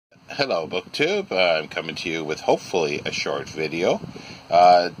Hello BookTube. I'm coming to you with hopefully a short video.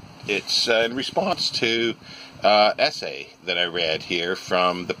 It's in response to essay that I read here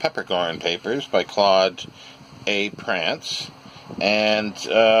from the Peppercorn Papers by Claude A. Prance, and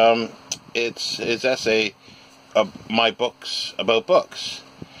it's his essay of my books about books.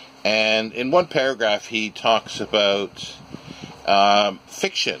 And in one paragraph he talks about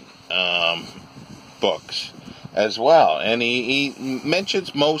fiction books as well, and he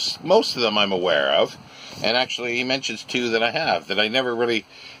mentions most of them I'm aware of, and actually he mentions two that I have that I never really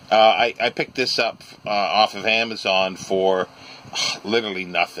I picked this up off of Amazon for literally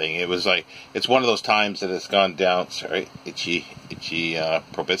nothing. It was like, it's one of those times that it's gone down, sorry, itchy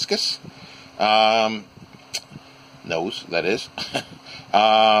proboscis nose, that is.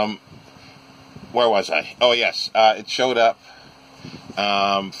 Where was I? Oh yes, it showed up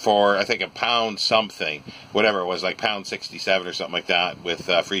for I think £1 something, whatever it was, like £1.67 or something like that, with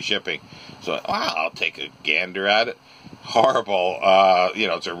free shipping. So wow, I'll take a gander at it. Horrible,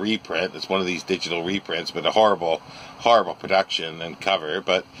 it's a reprint. It's one of these digital reprints, but a horrible production and cover.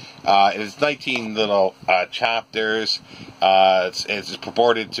 But it's 19 little chapters. It's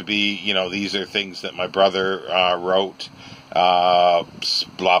purported to be, these are things that my brother wrote. Blah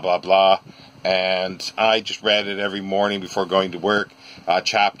blah blah. And I just read it every morning before going to work, a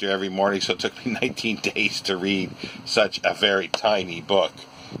chapter every morning, so it took me 19 days to read such a very tiny book.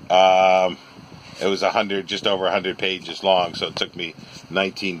 It was just over 100 pages long, so it took me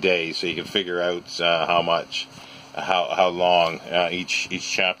 19 days, so you can figure out how long each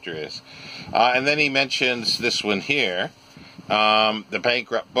chapter is. And then he mentions this one here, The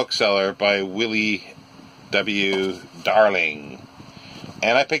Bankrupt Bookseller by Willie W. Darling.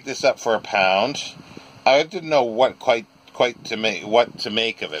 And I picked this up for £1. I didn't know what to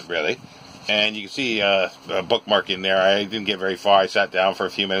make of it, really. And you can see a bookmark in there. I didn't get very far. I sat down for a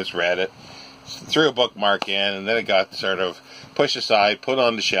few minutes, read it, threw a bookmark in, and then it got sort of pushed aside, put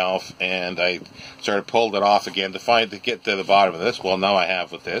on the shelf, and I sort of pulled it off again to get to the bottom of this. Well, now I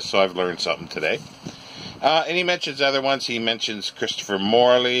have with this, so I've learned something today. And he mentions other ones. He mentions Christopher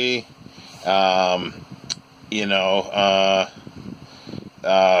Morley,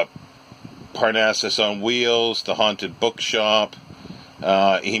 Parnassus on Wheels, The Haunted Bookshop.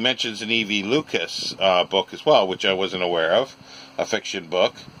 He mentions an E.V. Lucas book as well, which I wasn't aware of, a fiction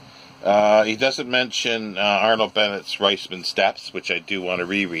book. He doesn't mention Arnold Bennett's Reisman Steps, which I do want to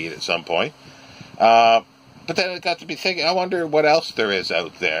reread at some point. But then it got to be thinking, I wonder what else there is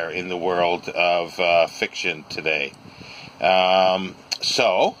out there in the world of fiction today.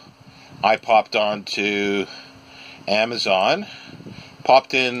 So I popped on to Amazon,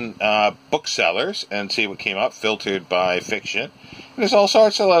 popped in booksellers, and see what came up, filtered by fiction. And there's all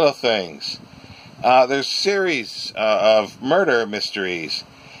sorts of little things. There's series of murder mysteries.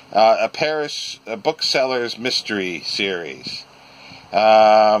 A Paris booksellers mystery series.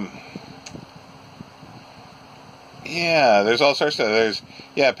 There's all sorts of,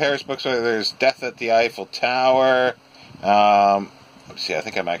 Paris bookseller. There's Death at the Eiffel Tower. Let's see, I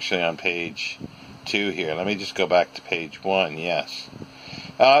think I'm actually on page 2 here. Let me just go back to page 1. Yes.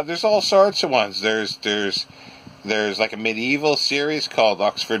 There's all sorts of ones. There's like a medieval series called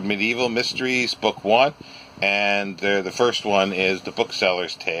Oxford Medieval Mysteries, Book 1. And the first one is The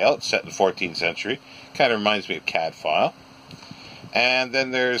Bookseller's Tale. It's set in the 14th century. Kind of reminds me of Cadfile. And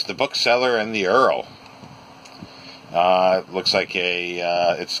then there's The Bookseller and the Earl. It looks like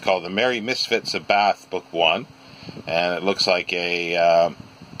it's called The Merry Misfits of Bath, Book 1. And it looks like a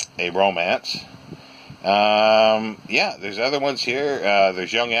romance. There's other ones here.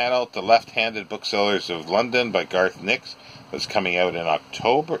 There's Young Adult, The Left-Handed Booksellers of London by Garth Nix. That's coming out in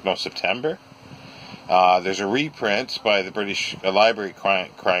September. There's a reprint by the British Library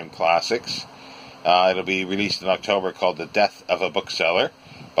Crime Classics. It'll be released in October, called The Death of a Bookseller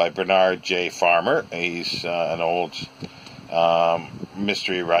by Bernard J. Farmer. He's an old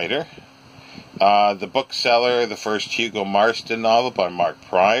mystery writer. The Bookseller, the first Hugo Marston novel by Mark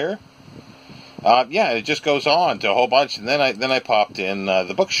Pryor. It just goes on to a whole bunch. And then I popped in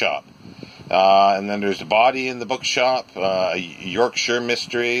The Bookshop. And then there's The Body in the Bookshop, Yorkshire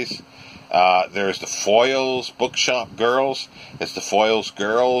Mysteries. There's the Foyles Bookshop Girls. It's the Foyles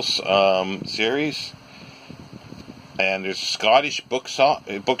Girls series. And there's Scottish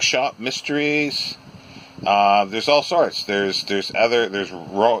Bookshop Mysteries. There's all sorts. There's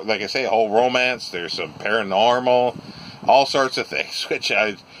like I say, a whole romance. There's some paranormal, all sorts of things. Which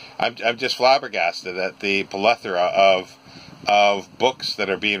I'm just flabbergasted at the plethora of books that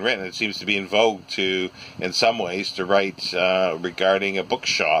are being written. It seems to be in vogue in some ways, to write regarding a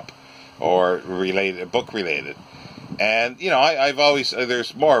bookshop or book related. And I've always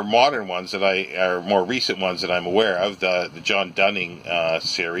there's more modern ones more recent ones that I'm aware of. The John Dunning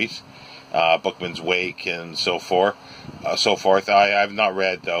series, Bookman's Wake, and so forth. I've not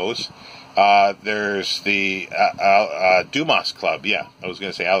read those. There's the Dumas Club. Yeah, I was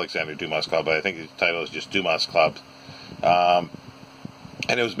going to say Alexander Dumas Club, but I think the title is just Dumas Club.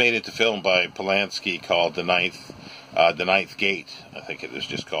 And it was made into film by Polanski, called The Ninth Gate, I think it was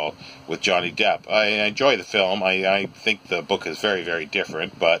just called, with Johnny Depp. I enjoy the film. I think the book is very, very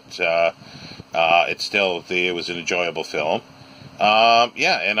different, but it was an enjoyable film.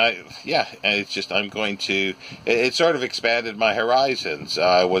 It's just it sort of expanded my horizons.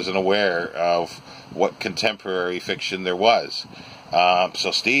 I wasn't aware of what contemporary fiction there was.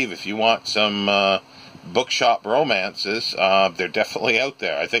 So Steve, if you want some bookshop romances, they're definitely out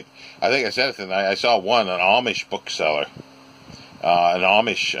there. I think I said it, and I saw one, an Amish bookseller, an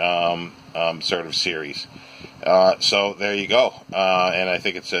Amish sort of series. So there you go. And I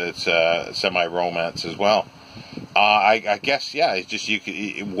think it's a semi-romance as well. I guess, yeah, it's just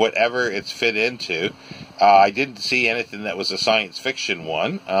whatever it's fit into. I didn't see anything that was a science fiction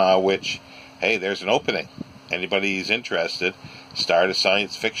one, which, hey, there's an opening. Anybody who's interested, start a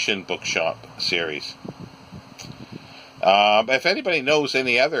science fiction bookshop series. If anybody knows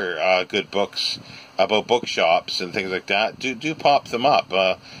any other good books about bookshops and things like that, do pop them up.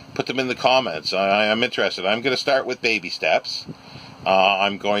 Put them in the comments. I'm interested. I'm going to start with baby steps.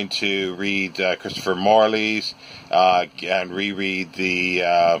 I'm going to read Christopher Morley's and reread the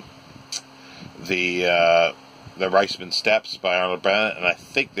Reisman Steps by Arnold Bennett, and I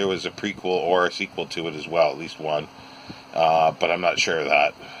think there was a prequel or a sequel to it as well, at least one, but I'm not sure of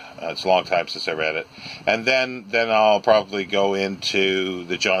that. It's a long time since I read it. And then I'll probably go into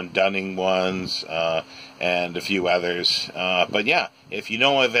the John Dunning ones and a few others. But yeah, if you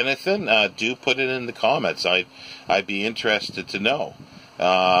know of anything, do put it in the comments. I'd be interested to know,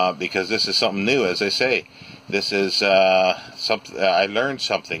 because this is something new. As I say, this is something I learned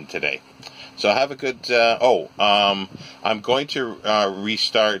something today. So have a good. I'm going to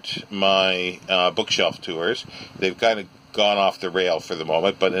restart my bookshelf tours. They've kind of gone off the rail for the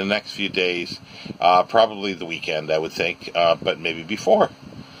moment, but in the next few days, probably the weekend, I would think, but maybe before.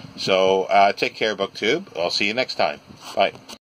 So take care, BookTube. I'll see you next time. Bye.